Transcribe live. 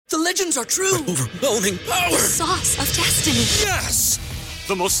The legends are true. Overwhelming power! Sauce of destiny. Yes!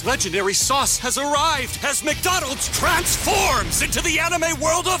 The most legendary sauce has arrived as McDonald's transforms into the anime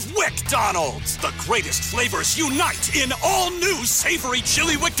world of WickDonald's. The greatest flavors unite in all new savory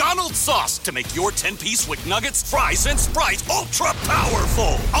chili McDonald's sauce to make your 10-piece Wick Nuggets, fries, and Sprite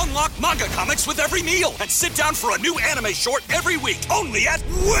ultra-powerful. Unlock manga comics with every meal and sit down for a new anime short every week only at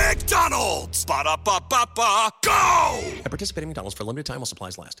WickDonald's. Ba-da-ba-ba-ba, go! At participating McDonald's for a limited time while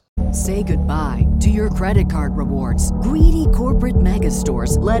supplies last. Say goodbye to your credit card rewards. Greedy corporate mega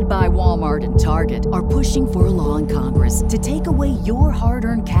stores, led by Walmart and Target, are pushing for a law in Congress to take away your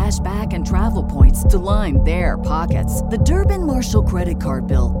hard-earned cash back and travel points to line their pockets. The Durbin-Marshall credit card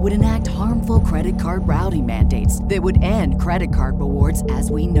bill would enact harmful credit card routing mandates that would end credit card rewards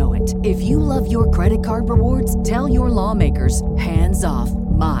as we know it. If you love your credit card rewards, tell your lawmakers, hands off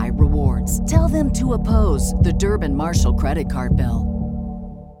my rewards. Tell them to oppose the Durbin-Marshall credit card bill.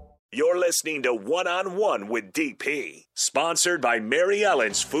 You're listening to One-on-One with DP, sponsored by Mary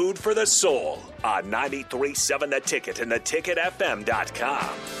Ellen's Food for the Soul on 93.7 The Ticket and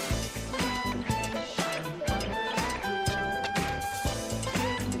theticketfm.com.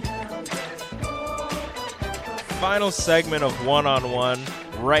 Final segment of One-on-One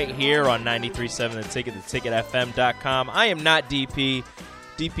right here on 93.7 The Ticket, theticketfm.com. I am not DP.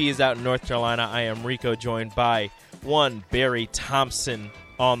 DP is out in North Carolina. I am Rico, joined by one Barry Thompson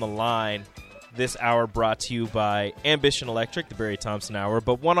on the line. This hour brought to you by Ambition Electric, the Barry Thompson Hour.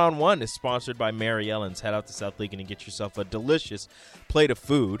 But One-on-One is sponsored by Mary Ellen's. Head out to South Lincoln and get yourself a delicious plate of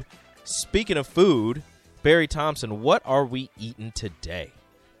food. Speaking of food, Barry Thompson, what are we eating today?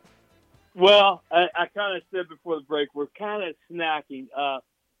 Well, I kind of said before the break, we're kind of snacking.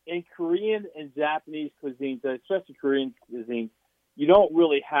 In Korean and Japanese cuisines, especially Korean cuisine, you don't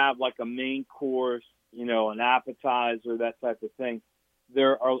really have like a main course, an appetizer, that type of thing.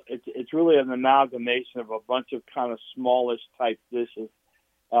 It's really an amalgamation of a bunch of kind of smallish type dishes,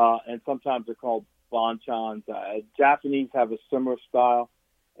 and sometimes they're called banchans. Japanese have a similar style,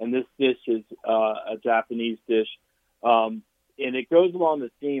 and this dish is a Japanese dish. And it goes along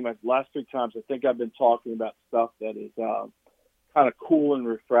the theme. Like last 3 times, I think I've been talking about stuff that is kind of cool and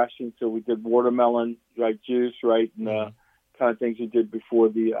refreshing. So we did watermelon, dried juice, right, and kind of things we did before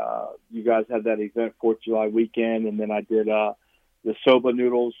you guys had that event, 4th of July weekend, and then I did the soba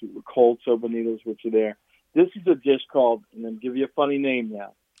noodles, cold soba noodles, which are there. This is a dish called, and I'm going to give you a funny name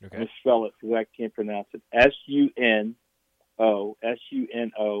now. Okay. I'm going to spell it because I can't pronounce it.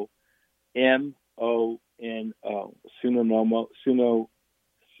 Sunomono,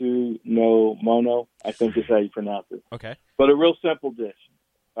 Sunomono, I think is how you pronounce it. Okay. But a real simple dish.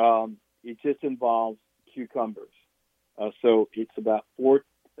 It just involves cucumbers. So it's about 4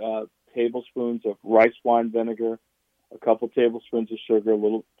 tablespoons of rice wine vinegar, a couple tablespoons of sugar, a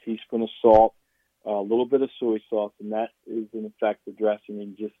little teaspoon of salt, a little bit of soy sauce, and that is, in effect, the dressing.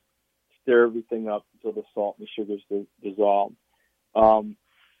 And just stir everything up until the salt and the sugars dissolve.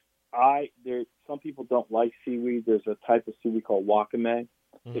 Some people don't like seaweed. There's a type of seaweed called wakame.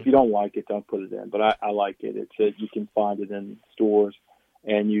 Mm-hmm. If you don't like it, don't put it in. But I like it. You can find it in stores,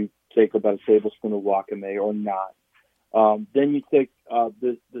 and you take about a tablespoon of wakame or not. Then you take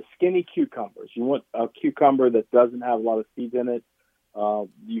the skinny cucumbers. You want a cucumber that doesn't have a lot of seeds in it.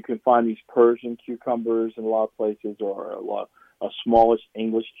 You can find these Persian cucumbers in a lot of places, or a smallish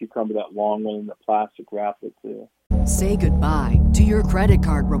English cucumber, that long one in the plastic wrap that's there. Say goodbye to your credit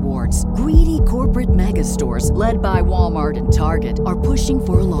card rewards. Greedy corporate mega stores, led by Walmart and Target, are pushing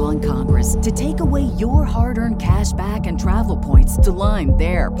for a law in Congress to take away your hard-earned cash back and travel points to line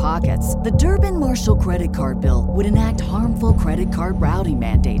their pockets. The Durbin-Marshall credit card bill would enact harmful credit card routing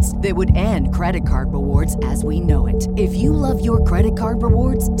mandates that would end credit card rewards as we know it. If you love your credit card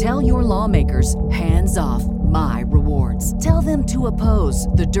rewards, tell your lawmakers, hands off my rewards. Tell them to oppose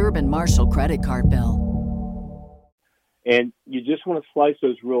the Durbin-Marshall credit card bill. And you just want to slice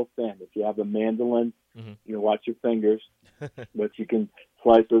those real thin. If you have a mandolin, watch your fingers, but you can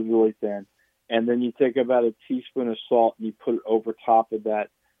slice those really thin. And then you take about a teaspoon of salt and you put it over top of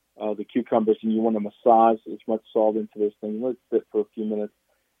that, the cucumbers, and you want to massage as much salt into this thing. Let it sit for a few minutes.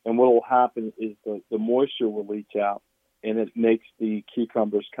 And what will happen is the moisture will leach out, and it makes the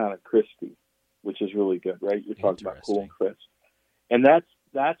cucumbers kind of crispy, which is really good, right? You're talking about cool and crisp. And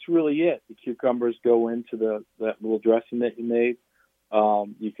that's really it. The cucumbers go into that little dressing that you made.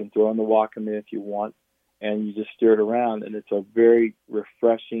 You can throw in the wakame if you want, and you just stir it around, and it's a very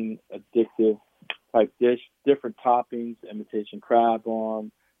refreshing, addictive type dish. Different toppings, imitation crab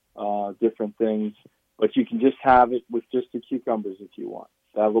on, different things. But you can just have it with just the cucumbers if you want.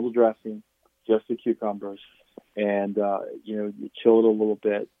 That little dressing, just the cucumbers. and you chill it a little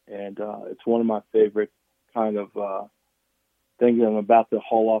bit, and it's one of my favorite kind of things. I'm about to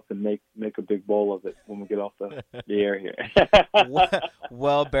haul off and make a big bowl of it when we get off the air here.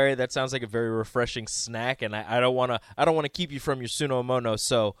 Well, Barry, that sounds like a very refreshing snack, and I don't want to keep you from your Sunomono,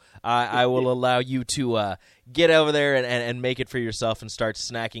 so I will allow you to get over there and make it for yourself and start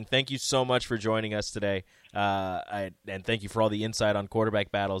snacking. Thank you so much for joining us today, and thank you for all the insight on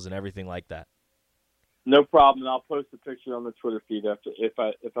quarterback battles and everything like that. No problem. I'll post a picture on the Twitter feed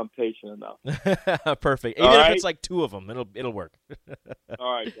if I'm patient enough. Perfect. Even if it's like 2 of them, it'll work.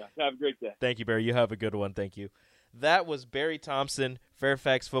 All right, guys. Have a great day. Thank you, Barry. You have a good one. Thank you. That was Barry Thompson,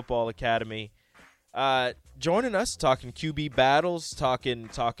 Fairfax Football Academy, joining us, talking QB battles, talking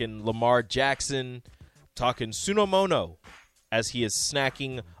Lamar Jackson, talking Sunomono as he is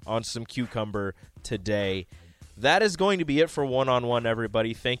snacking on some cucumber today. That is going to be it for One-on-One,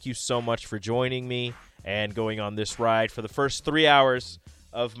 everybody. Thank you so much for joining me and going on this ride for the first 3 hours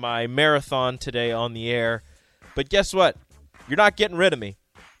of my marathon today on the air. But guess what? You're not getting rid of me.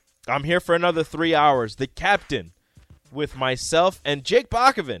 I'm here for another 3 hours. The captain with myself and Jake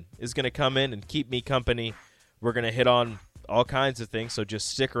Bakoven is going to come in and keep me company. We're going to hit on all kinds of things, so just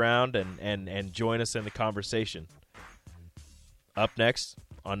stick around and join us in the conversation. Up next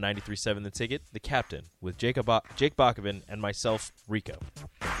on 93.7 The Ticket, The Captain with Jake Bakoven and myself, Rico.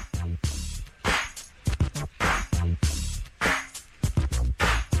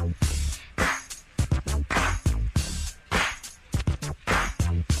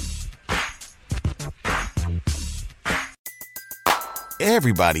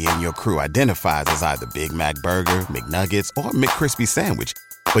 Everybody in your crew identifies as either Big Mac Burger, McNuggets, or McCrispy Sandwich.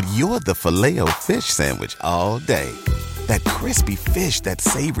 But you're the Filet-O-Fish Sandwich all day. That crispy fish, that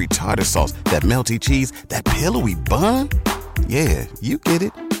savory tartar sauce, that melty cheese, that pillowy bun. Yeah, you get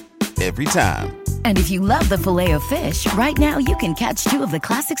it. Every time. And if you love the Filet-O-Fish, right now you can catch 2 of the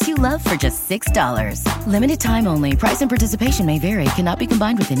classics you love for just $6. Limited time only. Price and participation may vary. Cannot be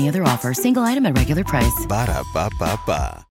combined with any other offer. Single item at regular price. Ba-da-ba-ba-ba.